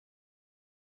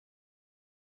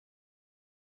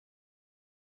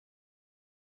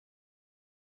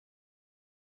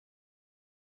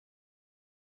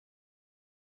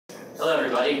Hello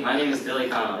everybody, my name is Billy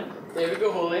Connolly. David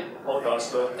Gahuli. Paul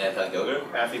Costa. Anton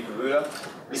Gilger. Matthew Kavuda.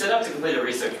 We set out to complete a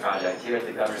research project here at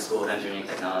the Governor School of Engineering and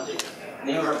Technology. The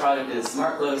name of our project is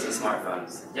Smart Clothes and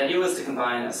Smartphones. The idea was to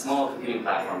combine a small computing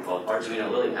platform called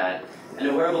Arduino LilyPad and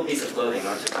a wearable piece of clothing in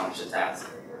order to accomplish the task.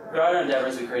 Throughout our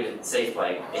endeavors, we created Safe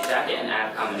Bike, a jacket and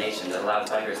app combination that allows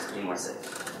bikers to be more safe.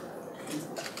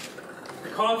 The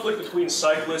conflict between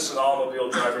cyclists and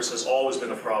automobile drivers has always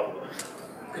been a problem.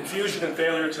 Confusion and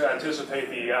failure to anticipate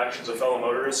the actions of fellow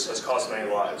motorists has cost many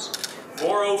lives.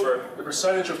 Moreover, the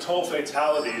percentage of toll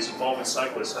fatalities involving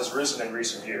cyclists has risen in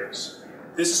recent years.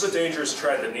 This is a dangerous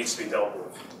trend that needs to be dealt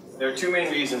with. There are two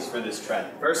main reasons for this trend.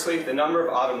 Firstly, the number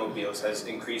of automobiles has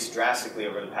increased drastically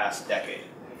over the past decade.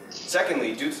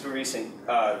 Secondly, due to the recent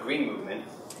green movement,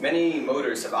 many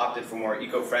motors have opted for more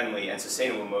eco-friendly and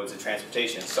sustainable modes of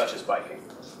transportation, such as biking.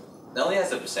 Not only has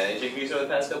the percentage increased over the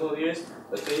past couple of years,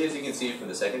 but clearly as you can see from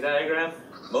the second diagram,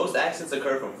 most accidents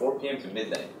occur from 4 p.m. to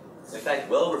midnight. In fact,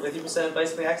 well over 50% of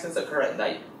bicycling accidents occur at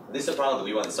night. This is a problem that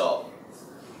we want to solve.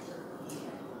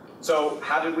 So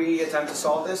how did we attempt to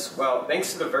solve this? Well,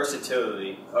 thanks to the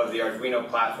versatility of the Arduino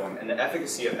platform and the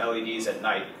efficacy of LEDs at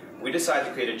night, we decided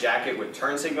to create a jacket with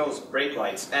turn signals, brake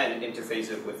lights, and interface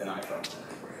it with an iPhone.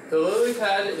 The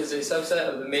LilyPad is a subset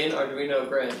of the main Arduino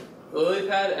brand. The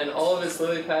LilyPad and all of its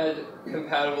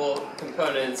LilyPad-compatible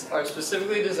components are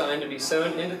specifically designed to be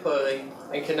sewn into clothing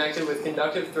and connected with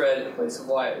conductive thread in place of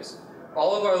wires.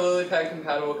 All of our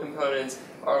LilyPad-compatible components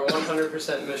are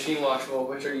 100% machine washable,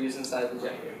 which are used inside the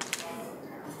jacket.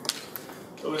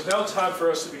 It is now time for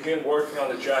us to begin working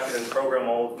on the jacket and program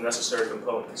all of the necessary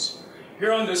components.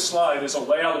 Here on this slide is a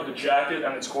layout of the jacket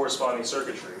and its corresponding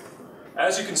circuitry.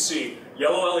 As you can see,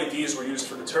 yellow LEDs were used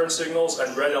for the turn signals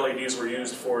and red LEDs were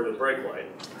used for the brake light.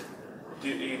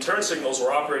 The turn signals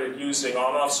were operated using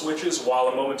on-off switches, while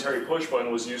a momentary push button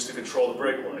was used to control the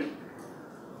brake light.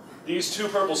 These two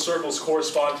purple circles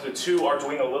correspond to the two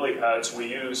Arduino LilyPads we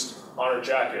used on our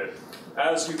jacket.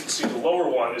 As you can see, the lower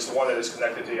one is the one that is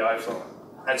connected to the iPhone.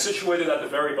 And situated at the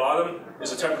very bottom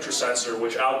is a temperature sensor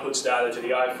which outputs data to the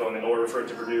iPhone in order for it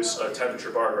to produce a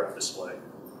temperature bar graph display.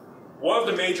 One of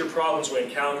the major problems we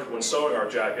encountered when sewing our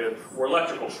jacket were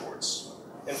electrical shorts.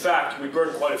 In fact, we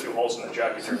burned quite a few holes in the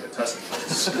jacket during the testing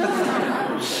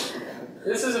phase.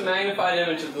 This is a magnified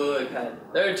image of the LilyPad.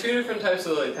 There are two different types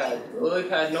of LilyPad, the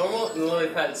LilyPad Normal and the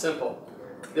LilyPad Simple.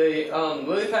 The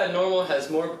LilyPad Normal has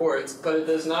more ports, but it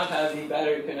does not have the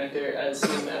battery connector as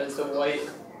seen as the white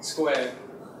square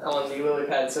on the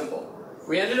LilyPad Simple.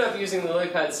 We ended up using the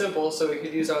LilyPad Simple so we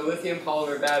could use our lithium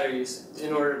polymer batteries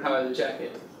in order to power the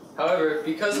jacket. However,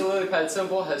 because the LilyPad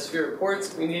Simple has fewer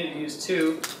ports, we needed to use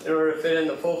two in order to fit in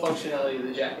the full functionality of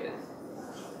the jacket.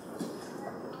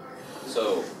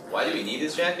 So, why do we need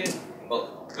this jacket?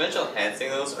 Well, conventional hand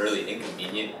signals are really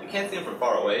inconvenient. We can't see them from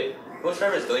far away. Most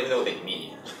drivers don't even know what they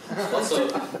mean. Also,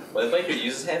 when a biker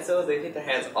uses hand signals, they take their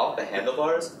hands off the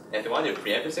handlebars, and if they want to do a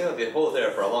preemptive signal, they hold it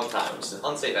there for a long time, which is an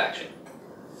unsafe action.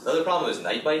 Another problem is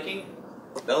night biking.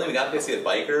 Not only do we not get to see a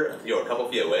biker a couple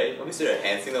feet away, we don't see their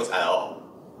hand signals at all.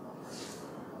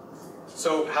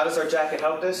 So how does our jacket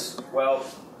help this? Well,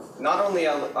 not only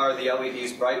are the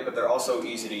LEDs bright, but they're also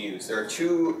easy to use. There are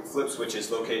two flip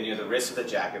switches located near the wrist of the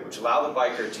jacket, which allow the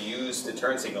biker to use the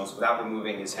turn signals without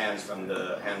removing his hands from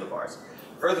the handlebars.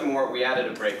 Furthermore, we added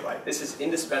a brake light. This is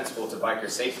indispensable to biker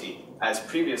safety, as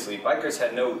previously, bikers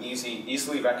had no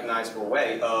easily recognizable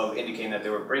way of indicating that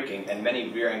they were braking, and many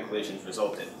rear-end collisions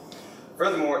resulted.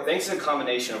 Furthermore, thanks to the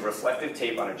combination of reflective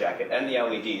tape on our jacket and the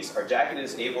LEDs, our jacket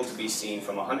is able to be seen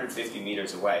from 150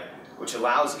 meters away, which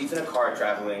allows even a car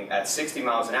traveling at 60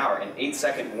 miles an hour an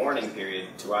 8-second warning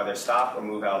period to either stop or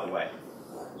move out of the way.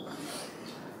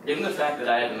 Given the fact that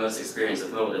I have the most experience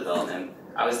with mobile development,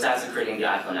 I was tasked with creating the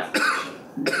iPhone application.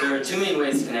 There are two main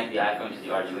ways to connect the iPhone to the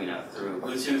Arduino, through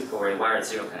Bluetooth or a wired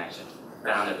serial connection,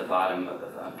 found at the bottom of the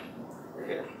phone.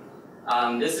 Here.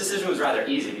 This decision was rather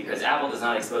easy because Apple does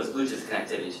not expose Bluetooth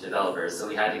connectivity to developers, so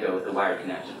we had to go with the wired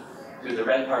connection through the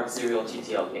Red Park serial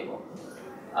TTL cable.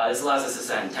 This allows us to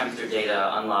send temperature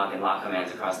data, unlock, and lock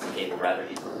commands across the cable rather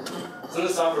easily. Some of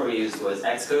the software we used was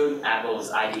Xcode, Apple's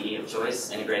IDE of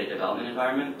choice, integrated development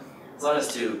environment. This allowed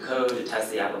us to code to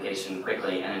test the application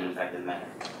quickly and in an effective manner.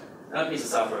 Another piece of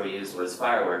software we used was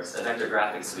Fireworks, a vector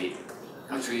graphics suite,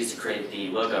 which we used to create the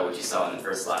logo which you saw in the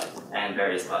first slide, and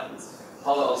various buttons.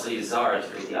 Paula also used Zara to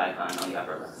create the icon on the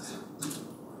upper left.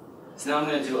 So now I'm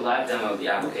going to do a live demo of the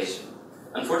application.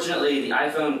 Unfortunately, the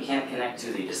iPhone can't connect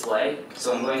to the display,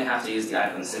 so I'm going to have to use the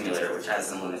iPhone simulator, which has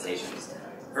some limitations.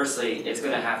 Firstly, it's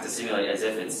going to have to simulate as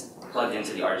if it's plugged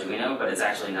into the Arduino, but it's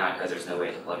actually not because there's no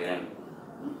way to plug it in.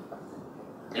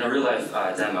 in a real-life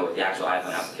demo with the actual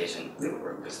iPhone application, it would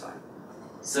work just fine.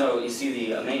 So you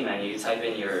see the main menu, you type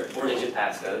in your 4-digit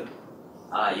passcode.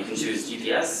 You can choose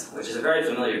GPS, which is a very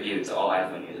familiar view to all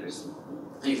iPhone users.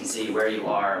 You can see where you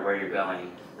are, where you're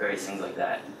going, various things like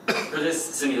that. For this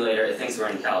simulator, it thinks we're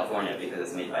in California because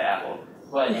it's made by Apple,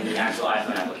 but in the actual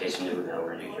iPhone application, it would know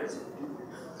we're in New Jersey.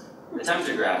 The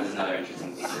temperature graph is another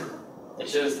interesting feature. It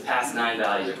shows the past 9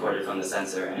 values recorded from the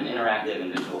sensor in an interactive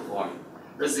and visual form.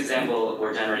 For this example,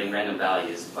 we're generating random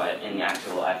values, but in the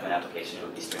actual iPhone application, it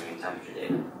would be streaming temperature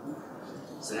data.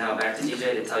 So now back to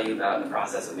TJ to tell you about the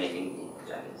process of making the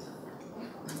jackets.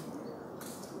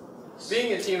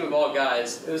 Being a team of all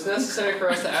guys, it was necessary for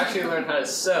us to actually learn how to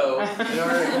sew in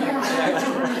order to make a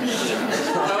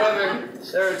jacket. However,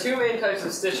 there are 2 main types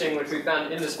of stitching which we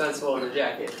found indispensable in the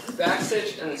jacket: the back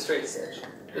stitch and the straight stitch.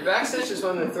 The back stitch is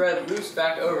when the thread loops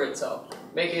back over itself,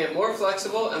 making it more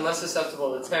flexible and less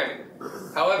susceptible to tearing.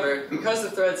 However, because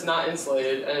the thread's not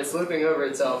insulated and it's looping over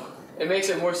itself, it makes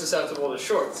it more susceptible to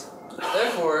shorts.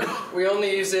 Therefore, we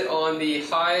only use it on the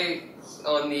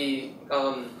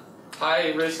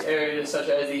high risk areas such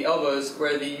as the elbows,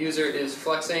 where the user is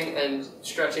flexing and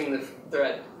stretching the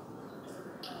thread.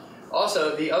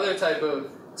 Also, the other type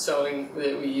of sewing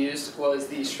that we used was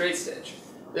the straight stitch.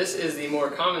 This is the more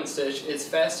common stitch. It's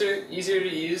faster, easier to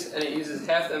use, and it uses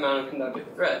half the amount of conductive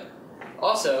thread.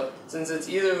 Also, since it's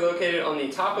either located on the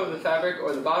top of the fabric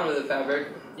or the bottom of the fabric,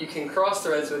 you can cross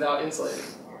threads without insulating.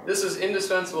 This was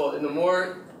indispensable in the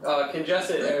more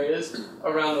congested areas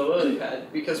around the lily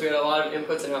pad because we had a lot of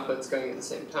inputs and outputs going at the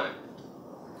same time.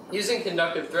 Using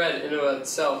conductive thread in and of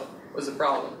itself was a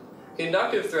problem.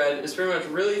 Conductive thread is pretty much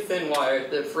really thin wire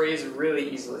that frays really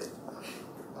easily.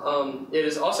 It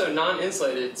is also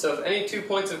non-insulated, so if any 2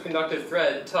 points of conductive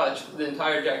thread touch, the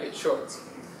entire jacket shorts.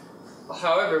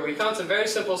 However, we found some very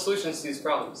simple solutions to these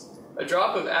problems. A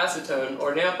drop of acetone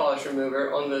or nail polish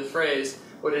remover on the frays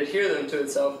would adhere them to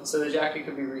itself so the jacket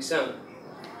could be resewn.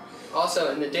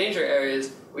 Also, in the danger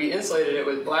areas, we insulated it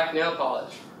with black nail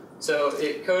polish, so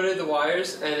it coated the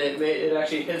wires and it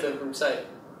actually hid them from sight.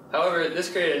 However, this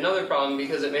created another problem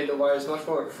because it made the wires much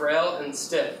more frail and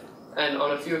stiff, and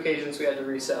on a few occasions we had to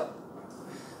resew.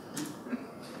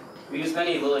 We used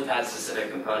many lily pad specific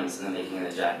components in the making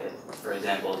of the jacket. For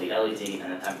example, the LED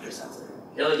and the temperature sensor.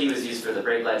 The LED was used for the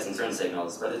brake lights and turn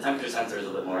signals, but the temperature sensor is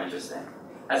a bit more interesting.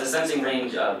 It has a sensing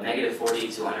range of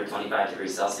 -40 to 125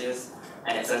 degrees Celsius,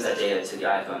 and it sends that data to the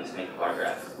iPhone to make a bar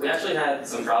graph. We actually had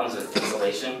some problems with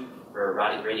insulation for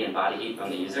radiant body heat from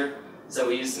the user, so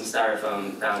we used some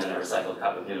styrofoam found in a recycled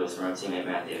cup of noodles from our teammate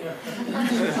Matthew.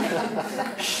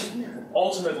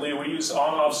 Ultimately, we use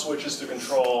on-off switches to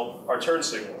control our turn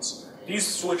signals. These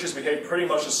switches behave pretty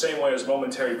much the same way as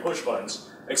momentary push buttons,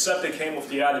 except they came with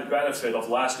the added benefit of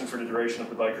lasting for the duration of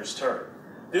the biker's turn.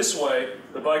 This way,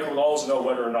 the biker would always know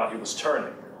whether or not he was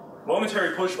turning.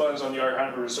 Momentary push buttons, on the other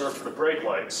hand, were reserved for the brake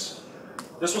lights.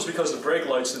 This was because the brake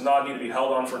lights did not need to be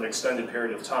held on for an extended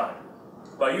period of time.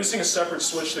 By using a separate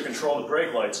switch to control the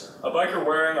brake lights, a biker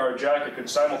wearing our jacket could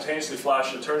simultaneously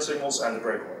flash the turn signals and the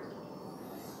brake light.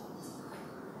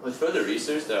 With further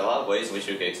research, there are a lot of ways in which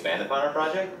we could expand upon our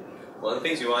project. One of the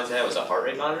things we wanted to have was a heart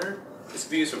rate monitor. This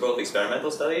could be used for both experimental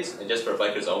studies and just for a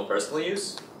biker's own personal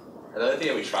use. Another thing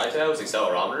that we tried to have was an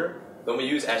accelerometer. The one we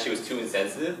used actually was too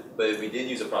insensitive, but if we did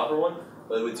use a proper one,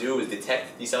 what it would do was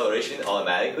detect deceleration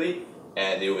automatically,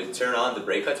 and it would turn on the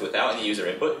brake cuts without any user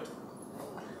input.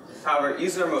 However,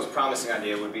 easily our most promising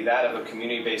idea would be that of a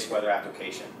community-based weather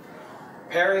application.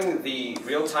 Pairing the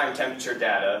real-time temperature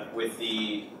data with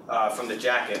from the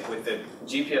jacket with the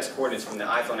GPS coordinates from the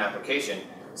iPhone application,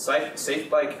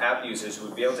 SafeBike app users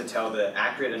would be able to tell the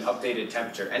accurate and updated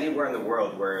temperature anywhere in the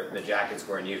world where the jackets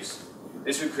were in use.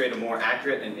 This would create a more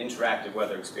accurate and interactive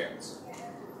weather experience.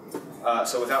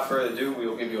 So without further ado, we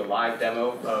will give you a live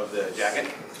demo of the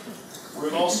jacket. We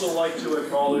would also like to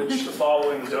acknowledge the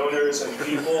following donors and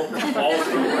people, all of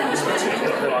whom were indispensable to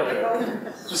the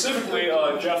project. Specifically,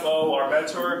 Jeff O., our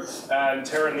mentor, and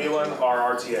Tara Nealon, our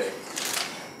RTA.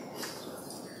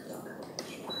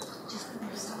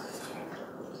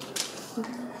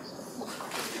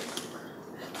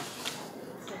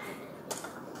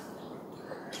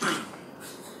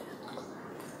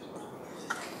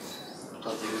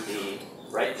 I'll do the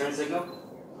right turn signal.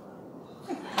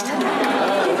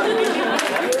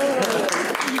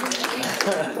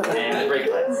 And the brake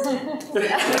lights. In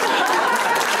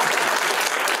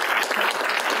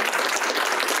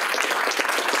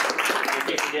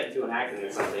case you get into an accident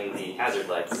or something, the hazard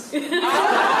lights.